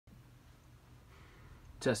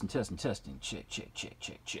Testing, testing, testing. Check, check, check,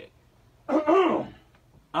 check, check.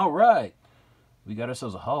 All right. We got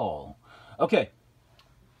ourselves a haul. Okay.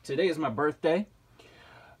 Today is my birthday.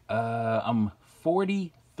 I'm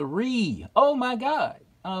 43. Oh my God.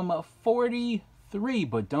 I'm 43,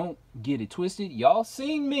 but don't get it twisted. Y'all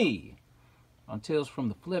seen me on Tales from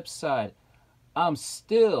the Flip Side. I'm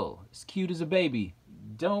still as cute as a baby.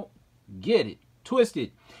 Don't get it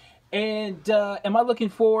twisted. And am I looking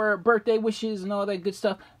for birthday wishes and all that good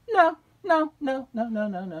stuff? No.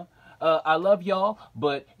 I love y'all,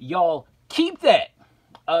 but y'all keep that.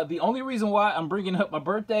 The only reason why I'm bringing up my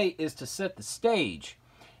birthday is to set the stage.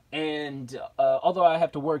 And although I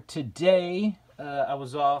have to work today, I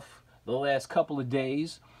was off the last couple of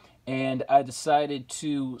days, and I decided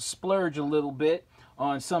to splurge a little bit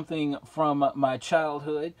on something from my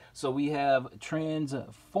childhood. So we have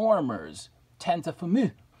Transformers, Tanta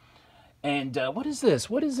Famille. And what is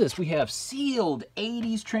this? What is this? We have sealed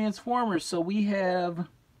 80s Transformers. So we have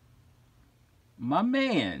my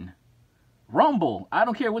man, Rumble. I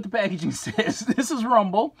don't care what the packaging says. This is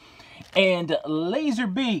Rumble. And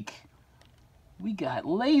Laserbeak. We got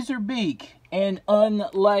Laserbeak. And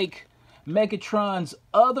unlike Megatron's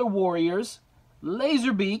other warriors,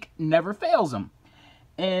 Laserbeak never fails him.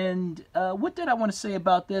 And what did I want to say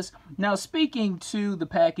about this? Now, speaking to the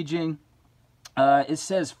packaging, it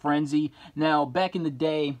says Frenzy. Now, back in the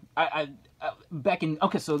day,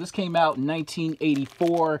 okay, so this came out in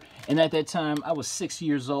 1984, and at that time, I was 6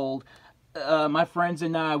 years old. My friends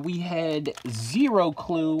and I, we had zero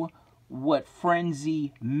clue what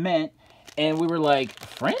Frenzy meant, and we were like,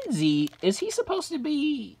 Frenzy? Is he supposed to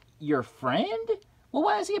be your friend? Well,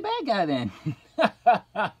 why is he a bad guy then?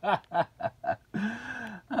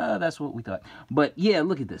 That's what we thought. But yeah,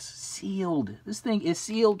 look at this. Sealed. This thing is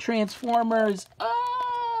sealed Transformers.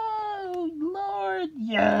 Oh, Lord.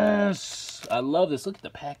 Yes. I love this. Look at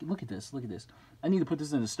the pack. Look at this. Look at this. I need to put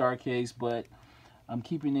this in a star case, but I'm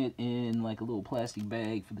keeping it in like a little plastic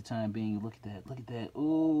bag for the time being. Look at that. Look at that.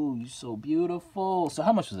 Oh, you're so beautiful. So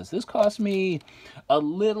how much was this? This cost me a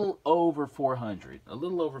little over $400. A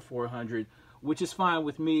little over $400. Which is fine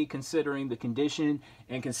with me considering the condition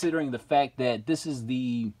and considering the fact that this is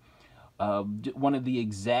the one of the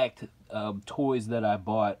exact toys that I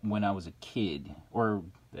bought when I was a kid, or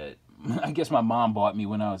that I guess my mom bought me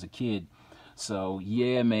when I was a kid. So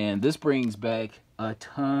yeah, man, this brings back a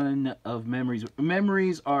ton of memories.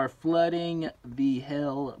 Memories are flooding the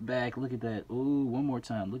hell back. Look at that. Ooh, one more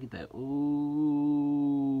time. Look at that.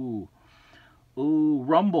 Ooh. Ooh,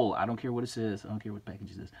 Rumble. I don't care what it says. I don't care what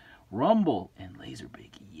package it is. Rumble and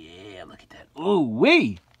Laserbeak. Yeah, look at that. Ooh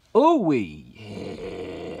wee. Ooh wee.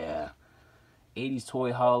 Yeah. 80s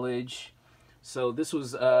toy haulage. So this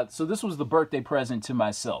was the birthday present to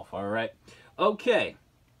myself, all right? Okay.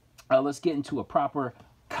 Let's get into a proper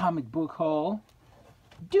comic book haul.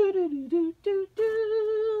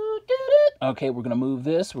 Okay, we're going to move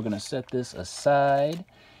this. We're going to set this aside.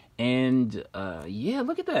 And yeah,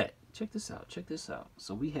 look at that. Check this out. Check this out.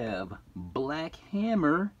 So we have Black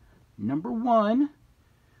Hammer #1.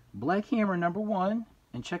 Black Hammer #1.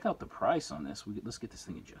 And check out the price on this. Let's get this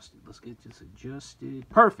thing adjusted. Let's get this adjusted.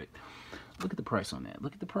 Perfect. Look at the price on that.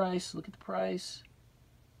 Look at the price. Look at the price.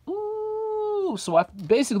 Ooh. So I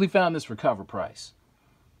basically found this for cover price.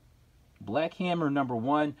 Black Hammer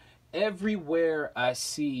 #1. Everywhere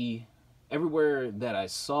that I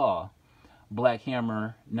saw Black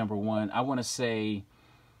Hammer #1, I want to say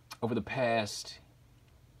over the past,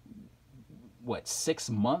 what,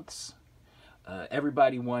 6 months,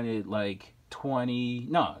 everybody wanted like 20,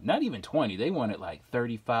 no, not even 20. They wanted like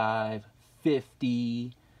 35,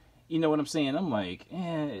 50. You know what I'm saying? I'm like,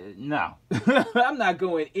 no. I'm not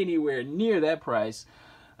going anywhere near that price.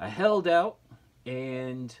 I held out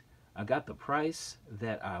and I got the price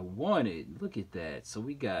that I wanted. Look at that. So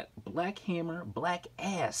we got Black Hammer, Black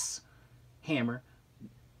Ass Hammer,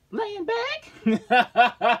 laying back.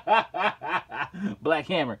 Black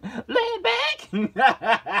Hammer, laying back.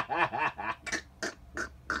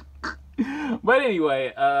 But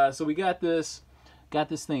anyway, so we got this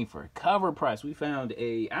thing for cover price. We found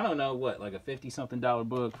a, I don't know what, like a $50-something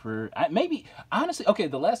book for, maybe, honestly, okay,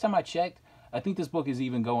 the last time I checked, I think this book is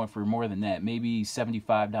even going for more than that, maybe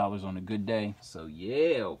 $75 on a good day. So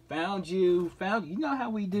yeah, found you. You know how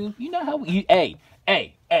we do. You know how we, hey,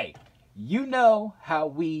 you know how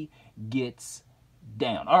we gets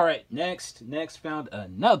down. All right, next found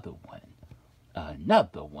another one.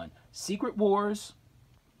 Secret Wars,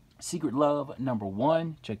 Secret Love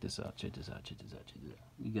 #1. Check this out.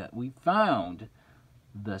 We found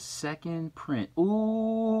the second print.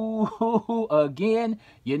 Ooh, again,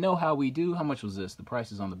 you know how we do. How much was this? The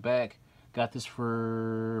price is on the back. Got this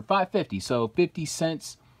for $5.50, so 50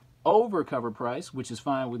 cents over cover price, which is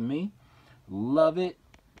fine with me. Love it.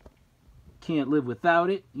 Can't live without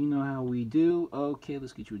it. You know how we do. Okay,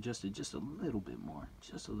 let's get you adjusted just a little bit more.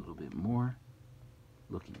 Just a little bit more.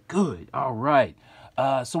 Looking good. All right.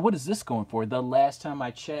 So what is this going for? The last time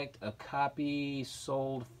I checked, a copy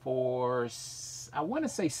sold for, I want to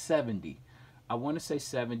say 70. I want to say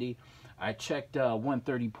 70. I checked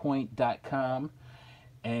 130point.com,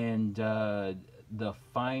 and the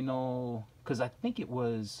final, because I think it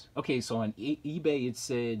was, okay, so on eBay it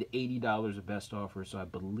said $80 a best offer, so I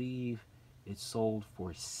believe it sold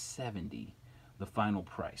for 70, the final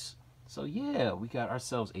price. So yeah, we got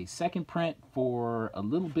ourselves a second print for a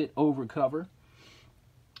little bit over cover.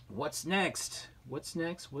 What's next? What's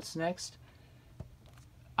next? What's next?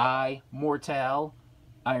 Immortal,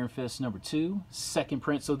 Iron Fist #2, second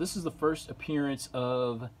print. So this is the first appearance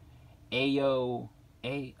of Aoshi.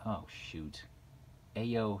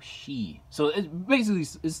 So it basically,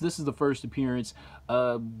 this is the first appearance.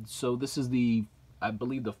 So this is the, I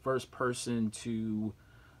believe, the first person to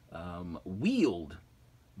wield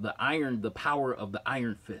the power of the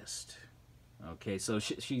Iron Fist. Okay, so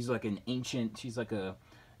she's like an ancient, she's like an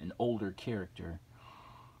older character.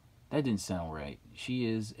 That didn't sound right. She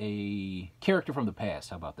is a character from the past.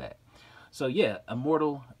 How about that? So yeah,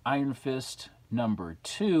 Immortal Iron Fist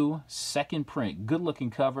 #2, second print. Good looking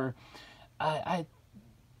cover. I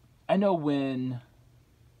know when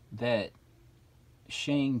that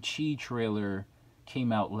Shang-Chi trailer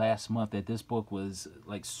came out last month that this book was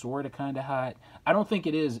like sort of kind of hot. I don't think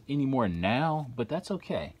it is anymore now, but that's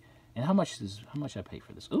okay. And how much I paid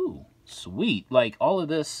for this? Ooh, sweet. Like all of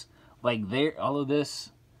this, like all of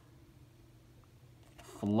this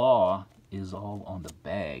flaw is all on the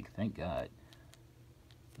bag. Thank God.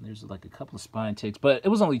 There's like a couple of spine ticks, but it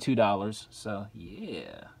was only $2. So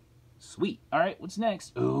yeah, sweet. All right, what's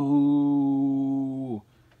next? Ooh,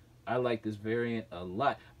 I like this variant a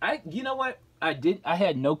lot. You know what? I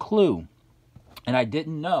had no clue, and I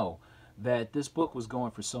didn't know that this book was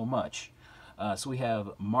going for so much. So we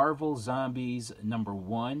have Marvel Zombies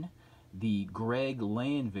 #1, the Greg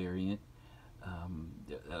Land variant,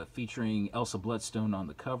 featuring Elsa Bloodstone on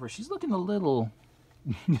the cover. She's looking a little,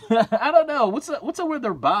 I don't know, what's up with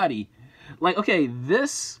her body? Like, okay,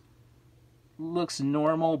 this looks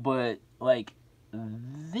normal, but like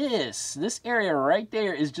this area right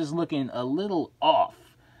there is just looking a little off.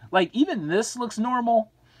 Like, even this looks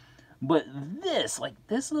normal, but this, like,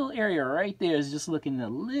 this little area right there is just looking a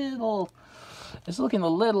little, it's looking a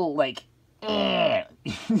little, like, it's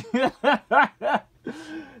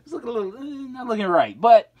looking a little, not looking right.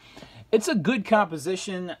 But it's a good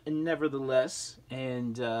composition, nevertheless.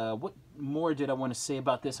 And what more did I want to say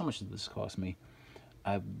about this? How much did this cost me?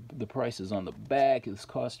 The price is on the back. This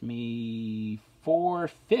cost me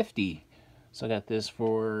 $4.50. So I got this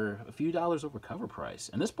for a few dollars over cover price.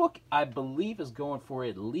 And this book, I believe, is going for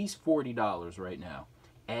at least $40 right now.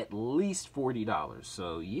 At least $40.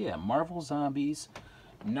 So yeah, Marvel Zombies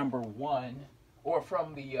 #1, or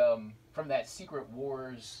from that Secret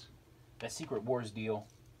Wars deal.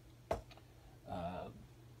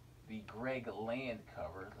 The Greg Land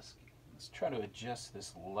cover. Let's try to adjust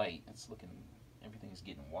this light. It's looking, everything's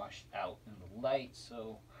getting washed out in the light.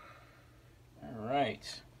 So all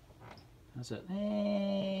right. How's that?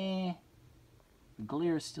 The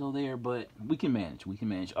glare is still there, but we can manage. We can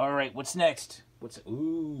manage. All right, what's next?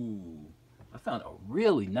 Ooh, I found a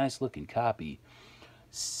really nice looking copy.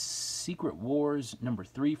 Secret Wars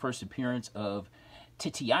 #3, first appearance of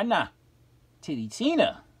Titiana,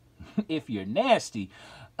 if you're nasty.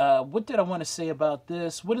 What did I want to say about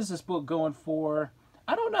this? What is this book going for?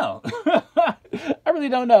 I don't know. I really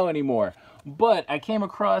don't know anymore. But I came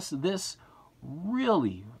across this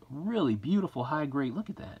really beautiful high grade. Look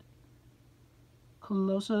at that.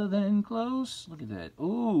 Closer than close. Look at that.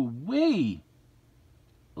 Ooh wee.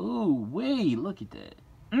 Ooh wee. Look at that.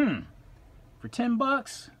 For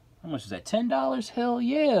 $10. How much is that? $10? Hell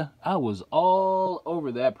yeah. I was all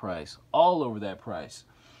over that price. All over that price.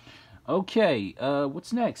 Okay.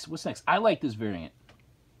 What's next? What's next? I like this variant.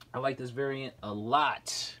 I like this variant a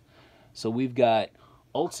lot. So we've got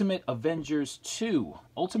Ultimate Avengers 2.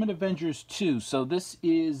 Ultimate Avengers 2. So this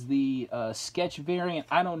is the sketch variant.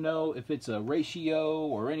 I don't know if it's a ratio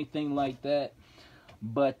or anything like that.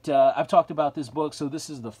 But I've talked about this book. So this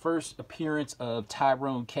is the first appearance of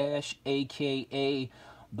Tyrone Cash, a.k.a.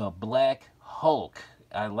 the Black Hulk.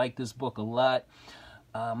 I like this book a lot.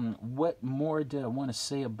 What more did I want to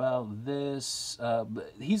say about this?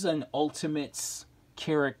 He's an Ultimates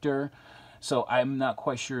character. So I'm not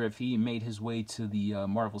quite sure if he made his way to the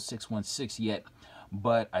Marvel 616 yet.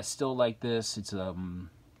 but I still like this. It's I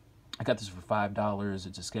got this for $5.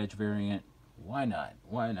 It's a sketch variant. Why not?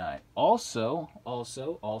 Why not? Also,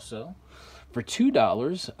 for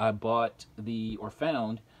 $2, I bought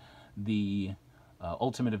found the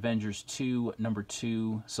Ultimate Avengers 2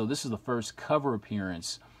 #2. So this is the first cover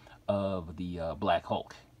appearance of the Black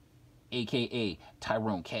Hulk, aka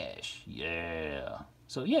Tyrone Cash. Yeah.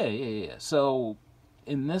 So yeah. So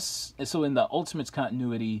in the Ultimates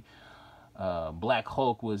continuity, Black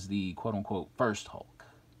Hulk was the quote unquote first Hulk.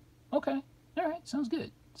 Okay. All right. Sounds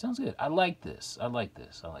good. Sounds good. I like this. All right.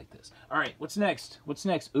 What's next?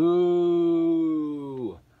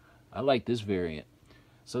 Ooh. I like this variant.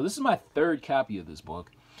 So this is my third copy of this book.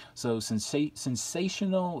 So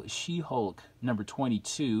Sensational She-Hulk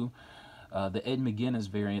 #22, the Ed McGuinness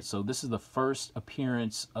variant. So this is the first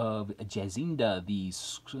appearance of Jacinda, the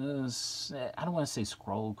I don't want to say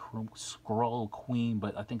Skrull Queen,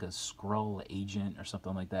 but I think a Skrull agent or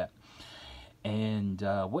something like that. And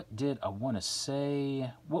what more did I want to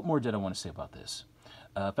say about this?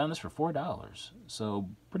 I found this for $4. So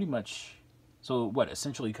pretty much,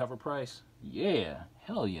 essentially cover price? Yeah,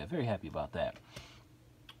 hell yeah, very happy about that.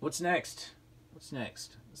 What's next?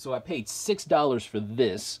 So I paid $6 for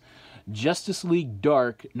this. Justice League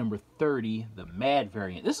Dark #30, the Mad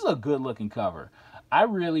variant. This is a good looking cover. I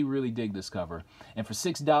really, really dig this cover. And for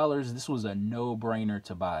 $6, this was a no-brainer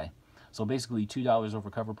to buy. So basically $2 over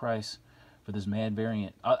cover price for this Mad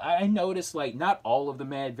variant. I noticed, like, not all of the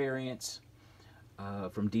Mad variants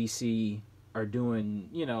from DC are doing,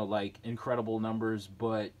 like, incredible numbers,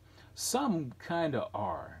 but some kind of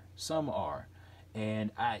are. Some are. And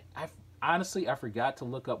I honestly, I forgot to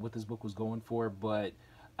look up what this book was going for, but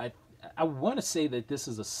I want to say that this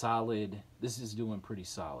is doing pretty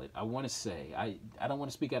solid. I want to say. I don't want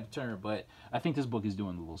to speak out of turn, but I think this book is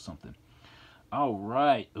doing a little something. All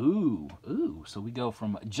right. Ooh. So we go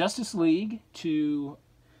from Justice League to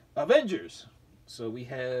Avengers. So we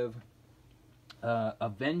have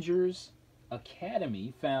Avengers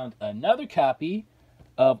Academy. Found another copy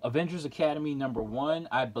of Avengers Academy #1.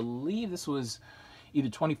 I believe this was either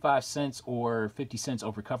 25 cents or 50 cents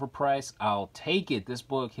over cover price. I'll take it. This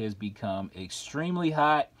book has become extremely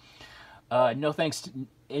hot. No thanks to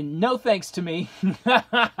me.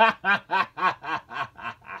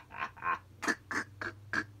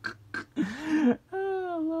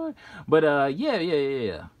 Oh Lord. But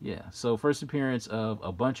yeah. So first appearance of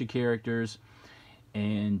a bunch of characters,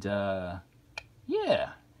 and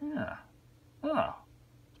yeah.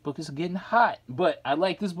 Book is getting hot, but I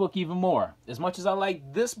like this book even more. As much as I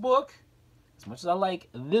like this book, I like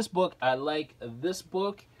this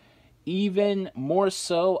book even more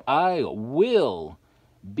so. I will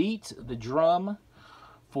beat the drum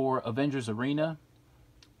for Avengers Arena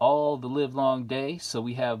all the live long day. So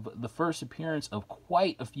we have the first appearance of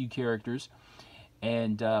quite a few characters,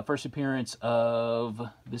 and first appearance of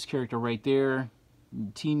this character right there,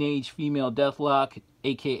 teenage female Deathlock,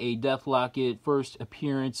 aka Deathlocket. First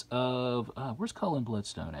appearance of where's Cullen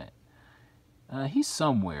Bloodstone at? He's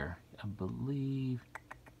somewhere, I believe.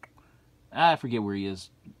 I forget where he is,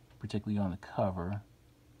 particularly on the cover.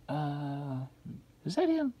 Is that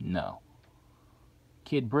him? No.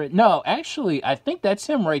 Kid Brit? No, actually, I think that's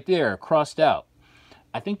him right there, crossed out.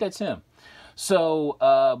 I think that's him. So,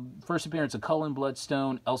 first appearance of Cullen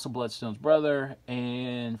Bloodstone, Elsa Bloodstone's brother,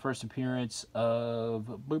 and first appearance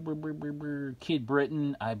of Kid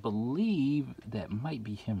Britain. I believe that might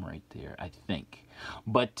be him right there, I think.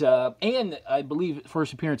 But, and I believe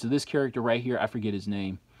first appearance of this character right here, I forget his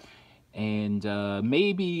name. And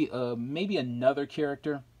maybe another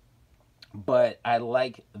character. But I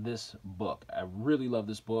like this book. I really love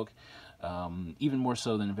this book. Even more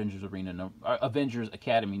so than Avengers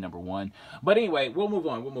Academy #1. But anyway, we'll move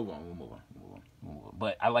on.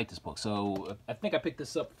 But I like this book. So I think I picked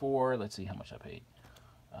this up for, let's see how much I paid.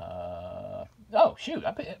 Oh, shoot.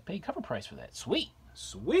 I paid cover price for that. Sweet.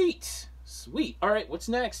 All right, what's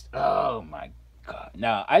next? Oh, my God.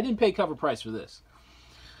 Now, I didn't pay cover price for this.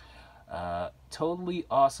 Totally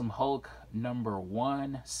Awesome Hulk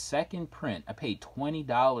 #1, second print. I paid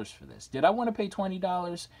 $20 for this. Did I want to pay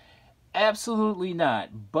 $20? Absolutely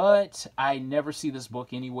not. But I never see this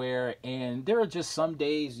book anywhere, and there are just some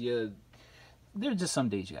days you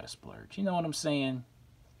gotta splurge. You know what I'm saying?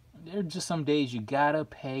 There are just some days you gotta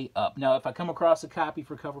pay up. Now, if I come across a copy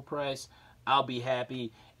for cover price, I'll be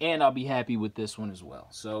happy, and I'll be happy with this one as well.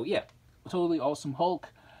 So yeah, Totally Awesome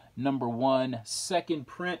Hulk #1, second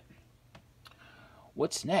print.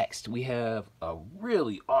 What's next? We have a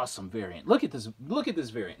really awesome variant. Look at this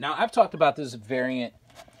variant. Now, I've talked about this variant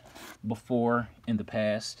before in the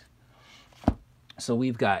past. So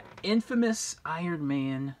we've got Infamous Iron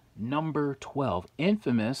Man number 12.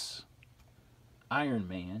 Infamous Iron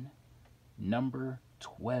Man number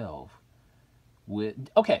 12.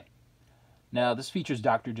 Okay. Now this features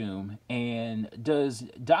Doctor Doom, and does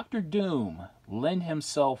Doctor Doom lend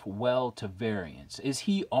himself well to variants? Is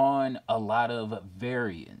he on a lot of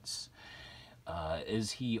variants?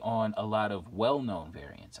 Is he on a lot of well-known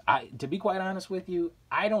variants? To be quite honest with you,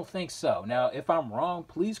 I don't think so. Now, if I'm wrong,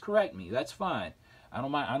 please correct me. That's fine. I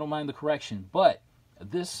don't mind the correction. But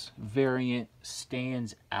this variant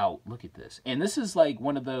stands out. Look at this. And this is like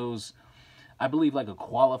one of those, I believe, like a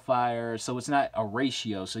qualifier. So it's not a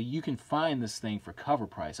ratio. So you can find this thing for cover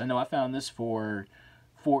price. I know I found this for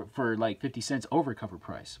like 50 cents over cover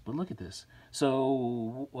price. But look at this.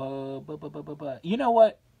 So, you know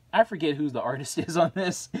what? I forget who the artist is on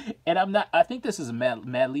this, and I think this is a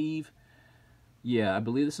Malieve. Yeah, I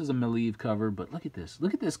believe this is a Malieve cover, but look at this.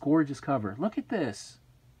 Look at this gorgeous cover. Look at this.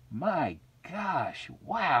 My gosh,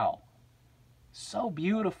 wow. So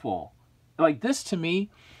beautiful. Like, this to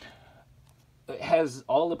me has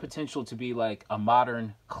all the potential to be like a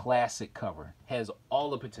modern classic cover. Has all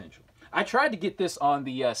the potential. I tried to get this on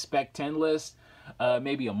the Spec 10 list,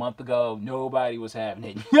 maybe a month ago. Nobody was having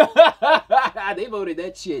it. They voted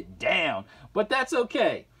that shit down. But that's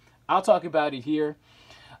okay. I'll talk about it here.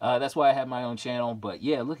 That's why I have my own channel. But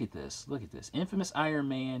yeah, look at this. Look at this. Infamous Iron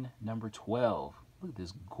Man number 12. Look at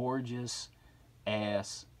this gorgeous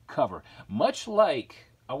ass cover. Much like,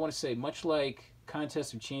 I want to say, much like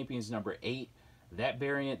Contest of Champions number 8. That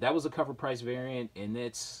variant, that was a cover price variant, and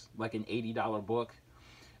it's like an $80 book.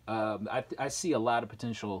 I see a lot of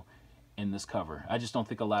potential in this cover. I just don't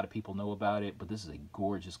think a lot of people know about it, but this is a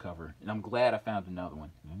gorgeous cover, and I'm glad I found another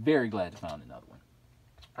one. Very glad I found another one.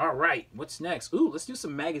 All right, what's next? Ooh, let's do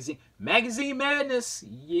some magazine madness.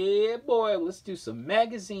 Yeah, boy, let's do some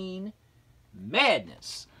magazine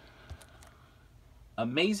madness.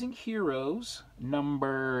 Amazing Heroes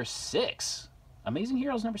number 6. Amazing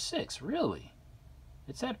Heroes number 6, really?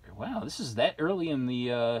 It's that, wow, this is that early in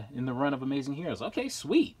the run of Amazing Heroes. Okay,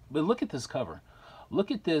 sweet. But look at this cover. Look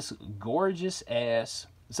at this gorgeous ass.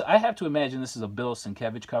 So I have to imagine this is a Bill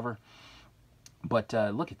Sienkiewicz cover. But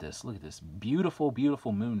look at this. Look at this. Beautiful,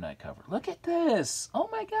 beautiful Moon Knight cover. Look at this. Oh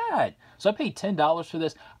my God. So I paid $10 for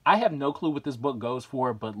this. I have no clue what this book goes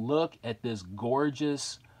for, but look at this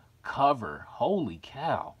gorgeous cover. Holy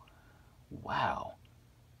cow. Wow.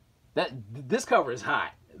 This cover is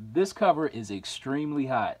hot. This cover is extremely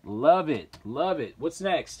hot. Love it. Love it. What's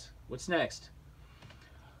next? What's next?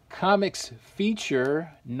 Comics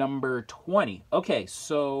feature number 20. Okay,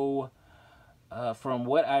 so from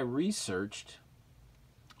what I researched,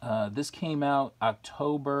 this came out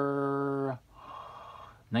October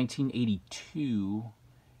 1982,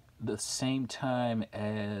 the same time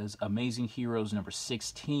as Amazing Heroes number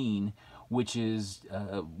 16, which is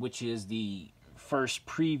the first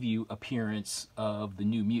preview appearance of the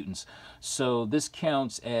New Mutants. So this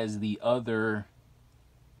counts as the other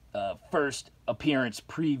first appearance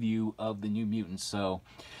preview of the New Mutants. So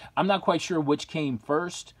I'm not quite sure which came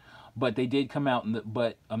first, but they did come out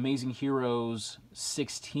but Amazing Heroes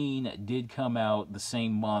 16 did come out the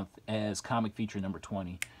same month as comic feature number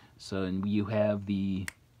 20. So, and you have the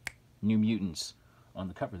New Mutants on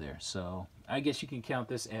the cover there. So I guess you can count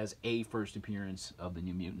this as a first appearance of the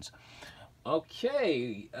New Mutants.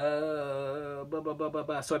 Okay, so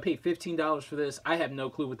I paid $15 for this. I have no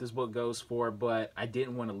clue what this book goes for, but I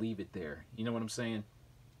didn't want to leave it there. You know what I'm saying?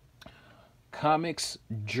 Comics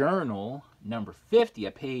Journal number 50. I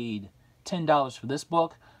paid $10 for this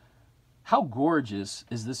book. How gorgeous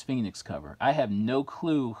is this Phoenix cover? I have no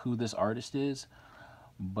clue who this artist is,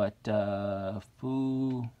 but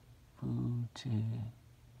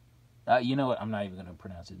you know what? I'm not even going to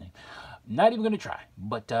pronounce his name. Not even going to try.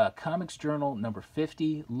 But Comics Journal number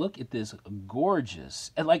 50. Look at this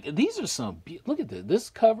gorgeous. And like, these are some, look at this. This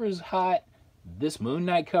cover is hot. This Moon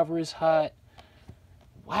Knight cover is hot.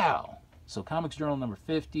 Wow. So Comics Journal number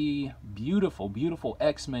 50. Beautiful, beautiful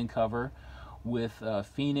X-Men cover with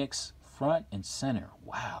Phoenix front and center.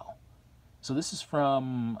 Wow. So this is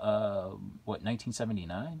from, what,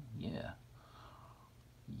 1979? Yeah.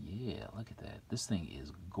 Yeah, look at that. This thing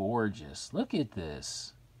is gorgeous. Look at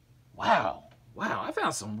this. Wow. Wow, I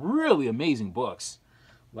found some really amazing books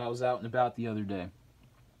while I was out and about the other day.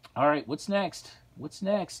 All right, what's next? What's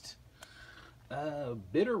next?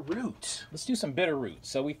 Bitterroot. Let's do some Bitterroot.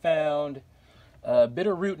 So we found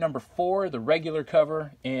Bitterroot number 4, the regular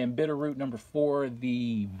cover, and Bitterroot number 4,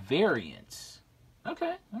 the variants.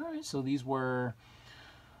 Okay, all right. So these were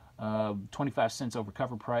 25 cents over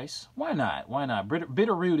cover price. Why not? Why not?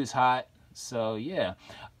 Bitterroot is hot. So yeah,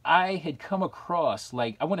 I had come across,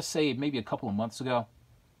 like, I want to say maybe a couple of months ago,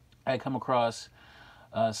 I had come across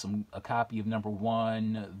a copy of number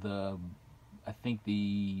one, I think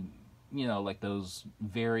like those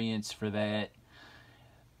variants for that,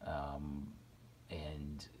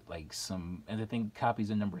 and like and I think copies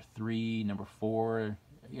of number three, number four,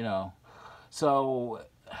 So,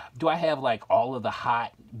 do I have like all of the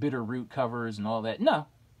hot bitter root covers and all that? No,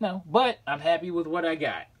 but I'm happy with what I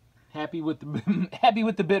got. Happy with the happy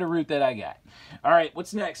with the bitter root that I got. All right,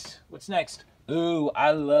 what's next? Ooh,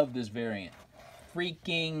 I love this variant.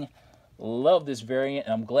 Freaking love this variant,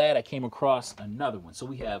 and I'm glad I came across another one. So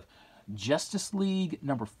we have Justice League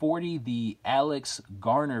number 40, the Alex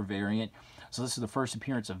Garner variant. So this is the first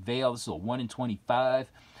appearance of Vale. This is a 1 in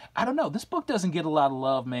 25. I don't know. This book doesn't get a lot of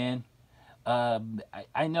love, man.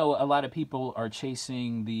 I know a lot of people are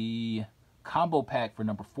chasing the combo pack for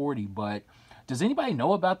number 40, but does anybody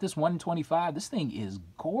know about this 1 in 25? This thing is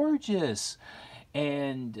gorgeous.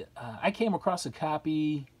 And I came across a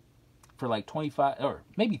copy for like $25 or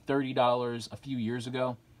maybe $30 a few years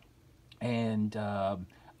ago. And I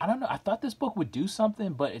don't know. I thought this book would do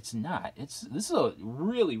something, but it's not. This is a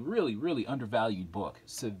really, really, really undervalued book.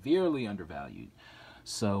 Severely undervalued.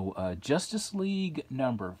 So Justice League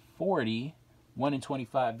number 40, 1 in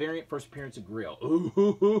 25 variant, first appearance of Grill.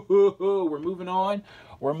 Ooh, we're moving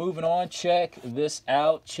on. Check this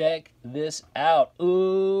out.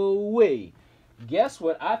 Ooh-wee. Guess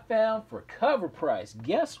what I found for cover price?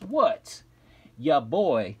 Guess what ya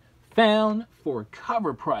boy found for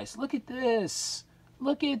cover price? Look at this.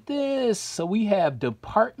 So we have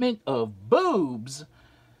Department of Boobs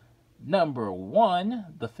number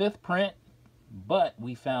 1, the 5th print, but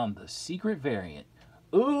we found the secret variant.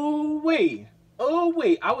 Ooh-wee.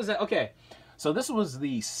 Okay, so this was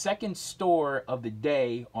the second store of the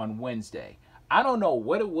day on Wednesday. I don't know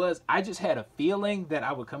what it was. I just had a feeling that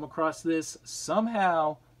I would come across this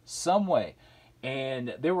somehow, some way.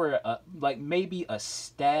 And there were like maybe a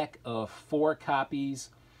stack of 4 copies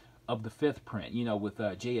of the 5th print, with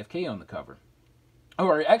JFK on the cover.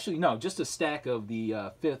 Or actually, no, just a stack of the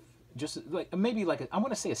 5th, just like maybe like I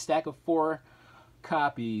want to say a stack of 4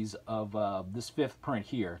 copies of this 5th print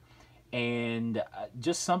here. And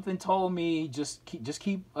just something told me just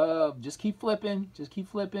keep flipping,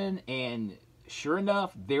 and sure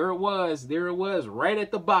enough, there it was, right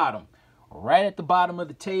at the bottom of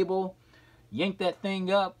the table. Yanked that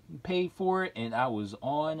thing up, paid for it, and I was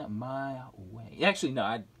on my way. Actually, no,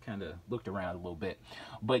 I kind of looked around a little bit,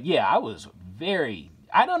 but yeah,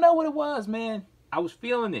 I don't know what it was, man. I was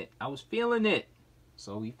feeling it.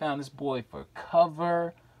 So we found this boy for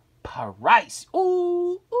cover price.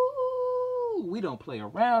 Ooh. We don't play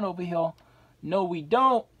around over here. No, we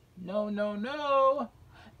don't. No.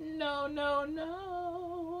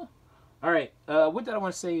 All right. What did I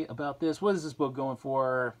want to say about this? What is this book going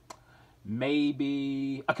for?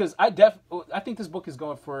 Maybe because I think this book is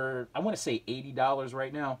going for, I want to say $80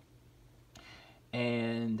 right now.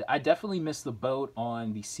 And I definitely missed the boat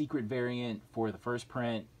on the secret variant for the first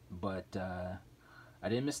print, but I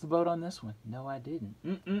didn't miss the boat on this one. No, I didn't.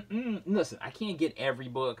 Listen, I can't get every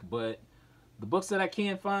book, but the books that I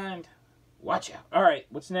can find, watch out. All right,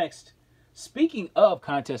 what's next? Speaking of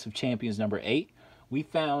Contest of Champions number 8, we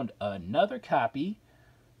found another copy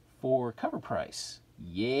for cover price.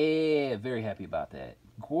 Yeah, very happy about that.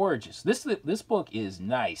 Gorgeous. This book is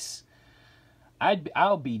nice.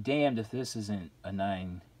 I'll be damned if this isn't a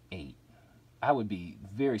 9.8. I would be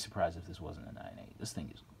very surprised if this wasn't a 9.8. This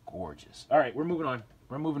thing is gorgeous. All right, we're moving on.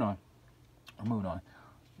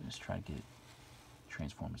 Let's try to get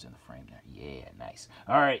Transformers in the frame there. Yeah, nice.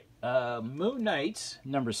 All right, Moon Knight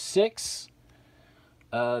number 6.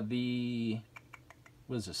 What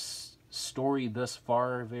is this? Story Thus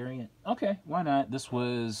Far variant. Okay, why not? This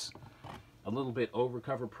was a little bit over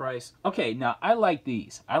cover price. Okay, now I like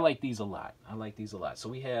these. I like these a lot. So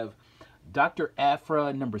we have Dr.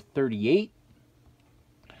 Aphra number 38.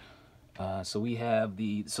 So we have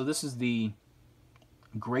this is the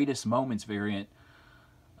Greatest Moments variant,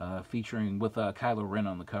 featuring with Kylo Ren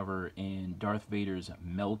on the cover and Darth Vader's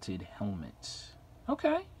melted helmet.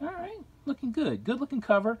 Okay, all right, looking good. Good looking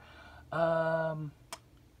cover.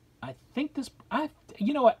 I think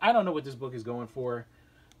you know what? I don't know what this book is going for.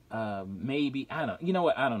 Maybe, I don't, you know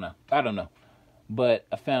what? I don't know. But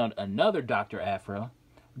I found another Dr. Aphra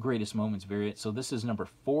Greatest Moments variant. So this is number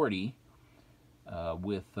 40,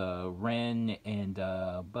 with Ren and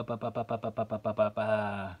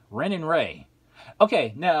Ren and Rey.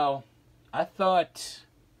 Okay, now I thought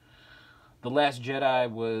The Last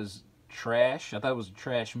Jedi was trash. I thought it was a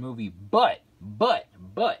trash movie, but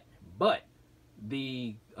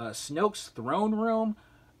the Snoke's throne room,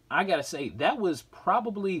 I gotta say, that was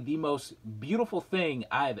probably the most beautiful thing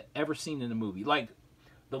I've ever seen in a movie. Like,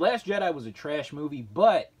 The Last Jedi was a trash movie,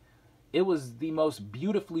 but it was the most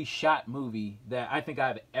beautifully shot movie that I think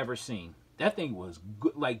I've ever seen. That thing was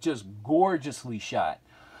like just gorgeously shot.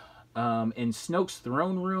 And Snoke's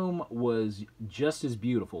throne room was just as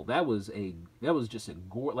beautiful. That was just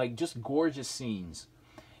just gorgeous scenes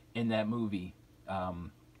in that movie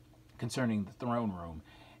concerning the throne room.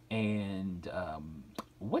 And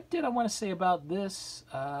what did I want to say about this?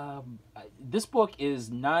 This book is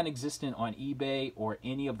non-existent on eBay or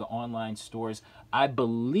any of the online stores. I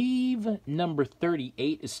believe number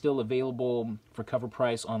 38 is still available for cover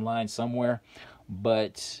price online somewhere,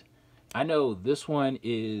 but I know this one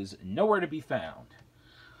is nowhere to be found.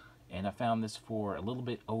 And I found this for a little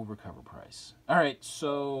bit over cover price. All right,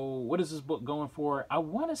 so what is this book going for? I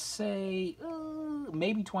want to say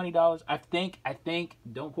maybe $20. I think.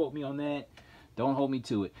 Don't quote me on that. Don't hold me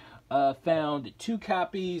to it. Found 2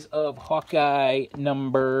 copies of Hawkeye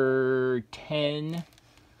number 10.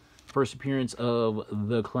 First appearance of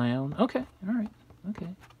the Clown. Okay, all right,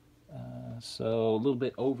 okay. So a little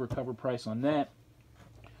bit over cover price on that.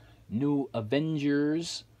 New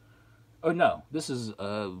Avengers. Oh no, this is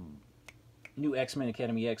New X-Men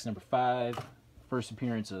Academy X number 5. First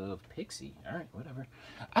appearance of Pixie. All right, whatever.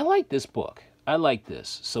 I like this book. I like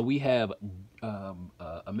this. So we have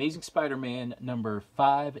Amazing Spider-Man number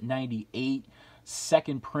 598,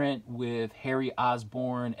 second print with Harry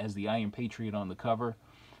Osborn as the Iron Patriot on the cover.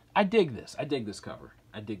 I dig this. I dig this cover.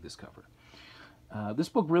 This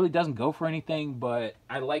book really doesn't go for anything, but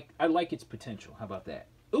I like its potential. How about that?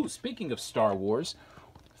 Ooh, speaking of Star Wars,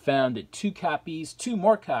 found 2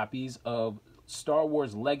 more copies of Star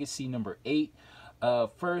Wars Legacy number 8.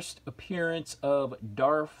 First appearance of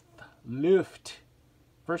Darth Luft.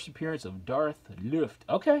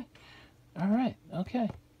 Okay. All right. Okay.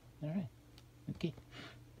 All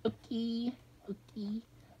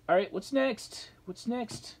right, what's next?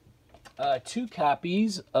 2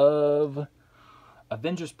 copies of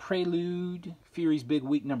Avengers Prelude, Fury's Big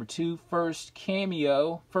Week number 2. First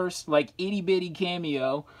like itty bitty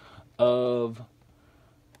cameo of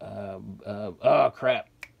oh crap,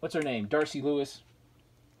 what's her name? Darcy Lewis.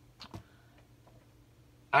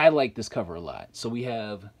 I like this cover a lot. So we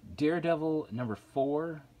have Daredevil number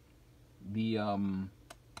 4, the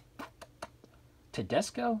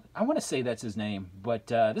Tedesco. I want to say that's his name, but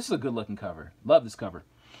this is a good looking cover. Love this cover.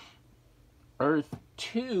 Earth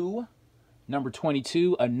 2. Number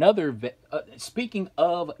 22, another, speaking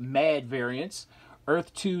of Mad variants,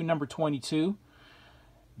 Earth 2, number 22,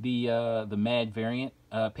 the Mad variant,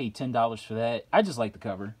 paid $10 for that. I just like the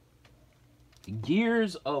cover.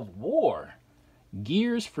 Gears of War,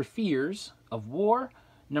 Gears for Fears of War,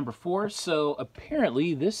 number 4. So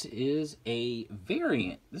apparently this is a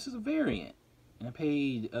variant. And I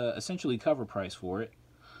paid essentially cover price for it.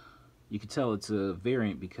 You can tell it's a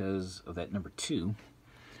variant because of that number 2.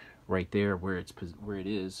 Right there where it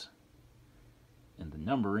is and the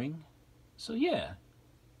numbering. So yeah.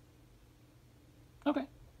 Okay.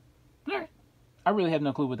 All right. I really have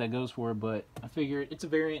no clue what that goes for, but I figured it's a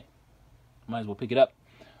variant. Might as well pick it up.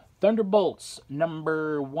 Thunderbolts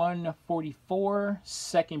number 144,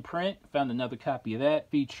 second print. Found another copy of that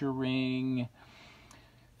featuring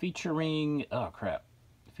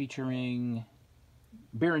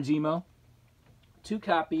Baron Zemo. 2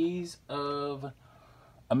 copies of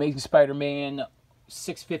Amazing Spider-Man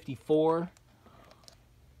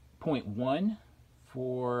 654.1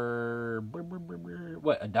 for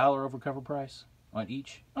what, $1 over cover price on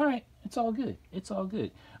each. All right, it's all good.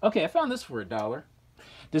 Okay, I found this for $1.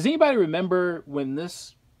 Does anybody remember when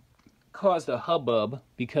this caused a hubbub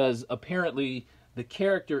because apparently the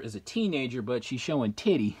character is a teenager but she's showing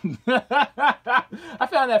titty? I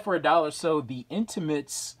found that for $1. So the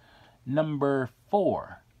Intimates number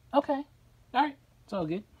 4. Okay, all right. It's all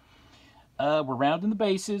good. We're rounding the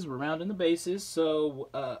bases. So,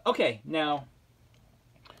 okay, now,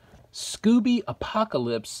 Scooby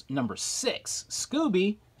Apocalypse number 6.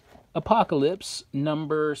 Scooby Apocalypse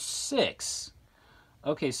number 6.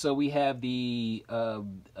 Okay, so we have the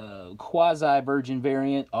quasi-virgin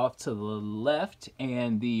variant off to the left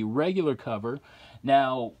and the regular cover.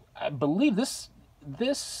 Now, I believe this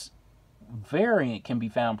variant can be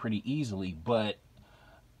found pretty easily, but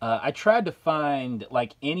I tried to find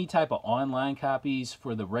like any type of online copies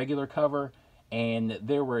for the regular cover, and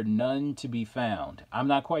there were none to be found. I'm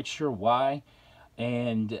not quite sure why,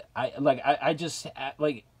 and I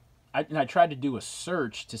tried to do a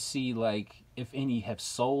search to see like if any have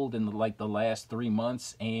sold in the last 3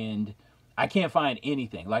 months, and I can't find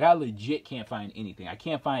anything. Like, I legit can't find anything. I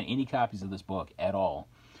can't find any copies of this book at all,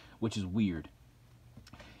 which is weird.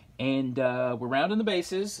 And we're rounding the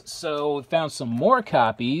bases, so we found some more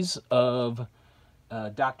copies of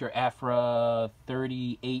Dr. Aphra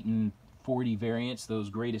 38 and 40 variants, those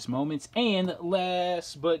greatest moments. And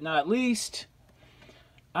last but not least,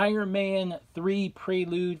 Iron Man 3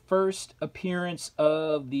 Prelude, first appearance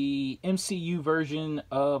of the MCU version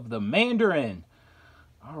of the Mandarin.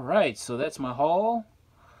 Alright, so that's my haul.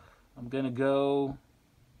 I'm going to go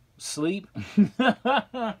sleep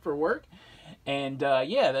for work. And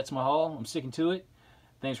yeah, that's my haul. I'm sticking to it.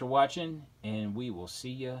 Thanks for watching, and we will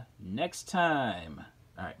see you next time.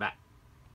 Alright, bye.